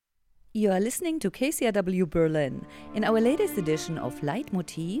You are listening to KCRW Berlin. In our latest edition of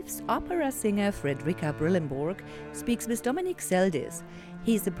Leitmotifs, opera singer Fredrika Brillembourg speaks with Dominic Seldis.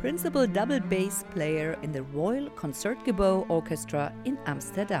 He is the principal double bass player in the Royal Concertgebouw Orchestra in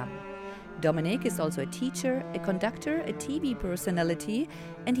Amsterdam. Dominic is also a teacher, a conductor, a TV personality,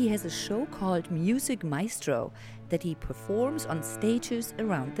 and he has a show called Maestro that he performs on stages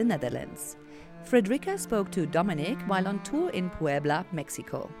around the Netherlands. Fredrika spoke to Dominic while on tour in Puebla,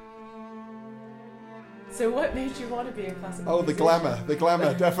 Mexico. So what made you want to be a classical musician? The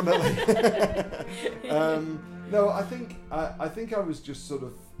glamour, definitely. No, I think I was just sort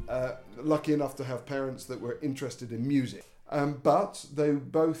of lucky enough to have parents that were interested in music. But they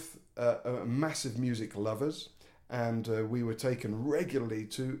both are massive music lovers, and we were taken regularly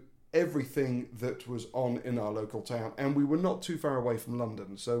to everything that was on in our local town, and we were not too far away from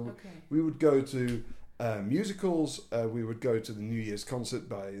London, so we would go to musicals, we would go to the New Year's concert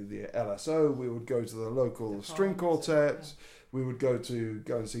by the LSO, we would go to the local string quartet, we would go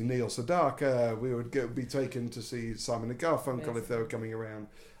and see Neil Sedaka, we would be taken to see Simon and Garfunkel if they were coming around,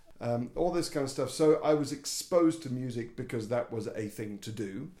 all this kind of stuff. So I was exposed to music because that was a thing to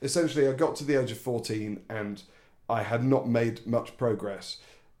do. Essentially, I got to the age of 14 and I had not made much progress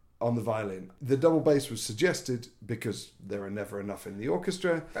on the violin. The double bass was suggested because there are never enough in the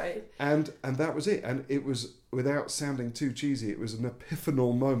orchestra, right? And that was it. And it was, without sounding too cheesy, it was an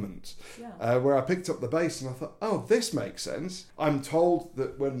epiphanal moment where I picked up the bass and I thought, oh, this makes sense. I'm told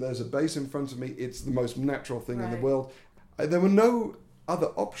that when there's a bass in front of me, it's the most natural thing in the world. There were no other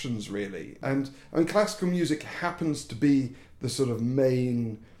options really. And classical music happens to be the sort of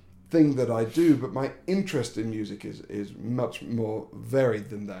main thing that I do, but my interest in music is much more varied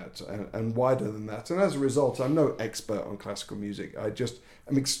than that and wider than that. And as a result, I'm no expert on classical music. I just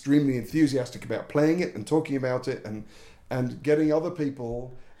am extremely enthusiastic about playing it and talking about it and getting other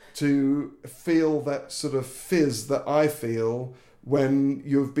people to feel that sort of fizz that I feel when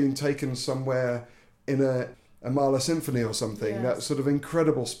you've been taken somewhere in a Mahler symphony or something, that sort of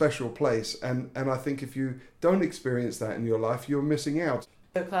incredible special place. And I think if you don't experience that in your life, you're missing out.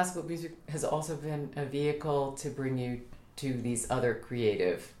 So classical music has also been a vehicle to bring you to these other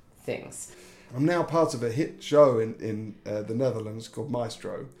creative things. I'm now part of a hit show in the Netherlands called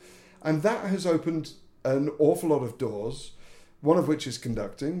Maestro, and that has opened an awful lot of doors, one of which is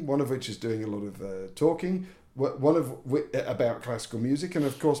conducting, one of which is doing a lot of talking, one of about classical music, and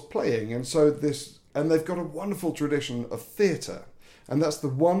of course playing. And so they've got a wonderful tradition of theatre, and that's the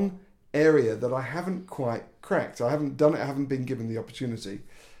one area that I haven't quite cracked. I haven't done it. I haven't been given the opportunity,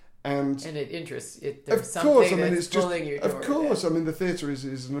 and it interests. Of course, I mean it's just. Of course, I mean the theatre is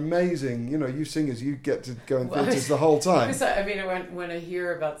an amazing. You know, you singers, you get to go in theatres the whole time. I mean, when I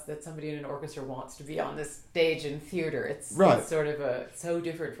hear about that somebody in an orchestra wants to be on the stage in theatre, it's sort of so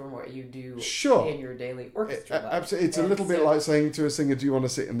different from what you do in your daily orchestra life. Absolutely, it's a little bit like saying to a singer, "Do you want to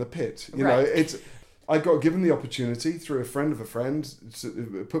sit in the pit?" You know, it's. I got given the opportunity through a friend of a friend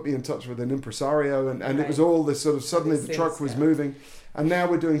to put me in touch with an impresario, and it was all this sort of suddenly the truck was moving, and now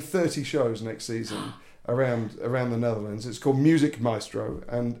we're doing 30 shows next season around the Netherlands. It's called Music Maestro,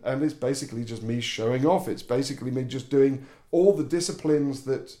 and it's basically just me showing off. It's basically me just doing all the disciplines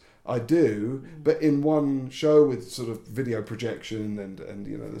that I do, but in one show with sort of video projection and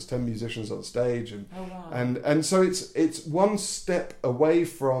you know there's 10 musicians on stage and so it's one step away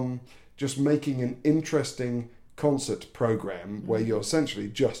from just making an interesting concert program where you're essentially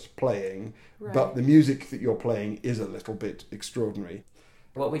just playing, but the music that you're playing is a little bit extraordinary.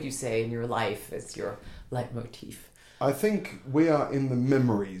 What would you say in your life is your leitmotif? I think we are in the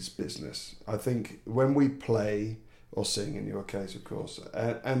memories business. I think when we play, or sing in your case, of course,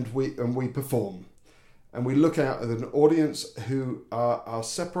 and we perform, and we look out at an audience who are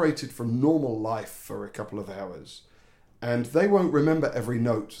separated from normal life for a couple of hours, and they won't remember every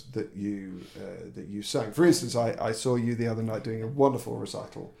note that you sang. For instance, I saw you the other night doing a wonderful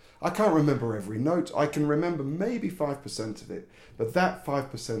recital. I can't remember every note. I can remember maybe 5% of it, but that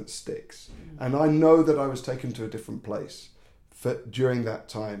 5% sticks. And I know that I was taken to a different place during that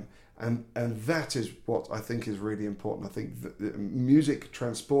time. And that is what I think is really important. I think that music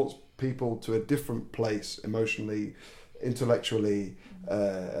transports people to a different place emotionally, intellectually,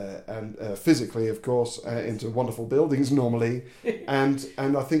 and physically, of course, into wonderful buildings normally, and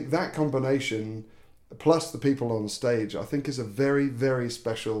I think that combination, plus the people on stage, I think is a very, very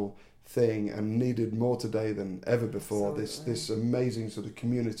special thing and needed more today than ever before. This amazing sort of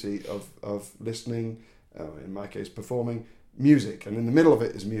community of listening, in my case, performing music, and in the middle of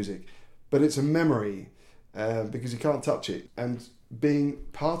it is music, but it's a memory because you can't touch it, and being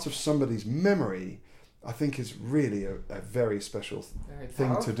part of somebody's memory I think is really a very special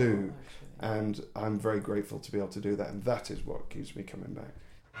thing to do. Actually. And I'm very grateful to be able to do that, and that is what keeps me coming back.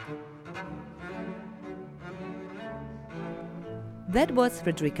 That was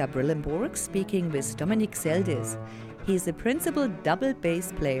Fredrika Brillembourg speaking with Dominic Seldis. He is the principal double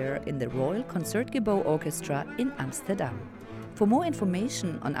bass player in the Royal Concertgebouw Orchestra in Amsterdam. For more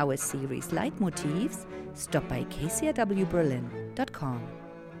information on our series Leitmotifs, stop by kcrwberlin.com.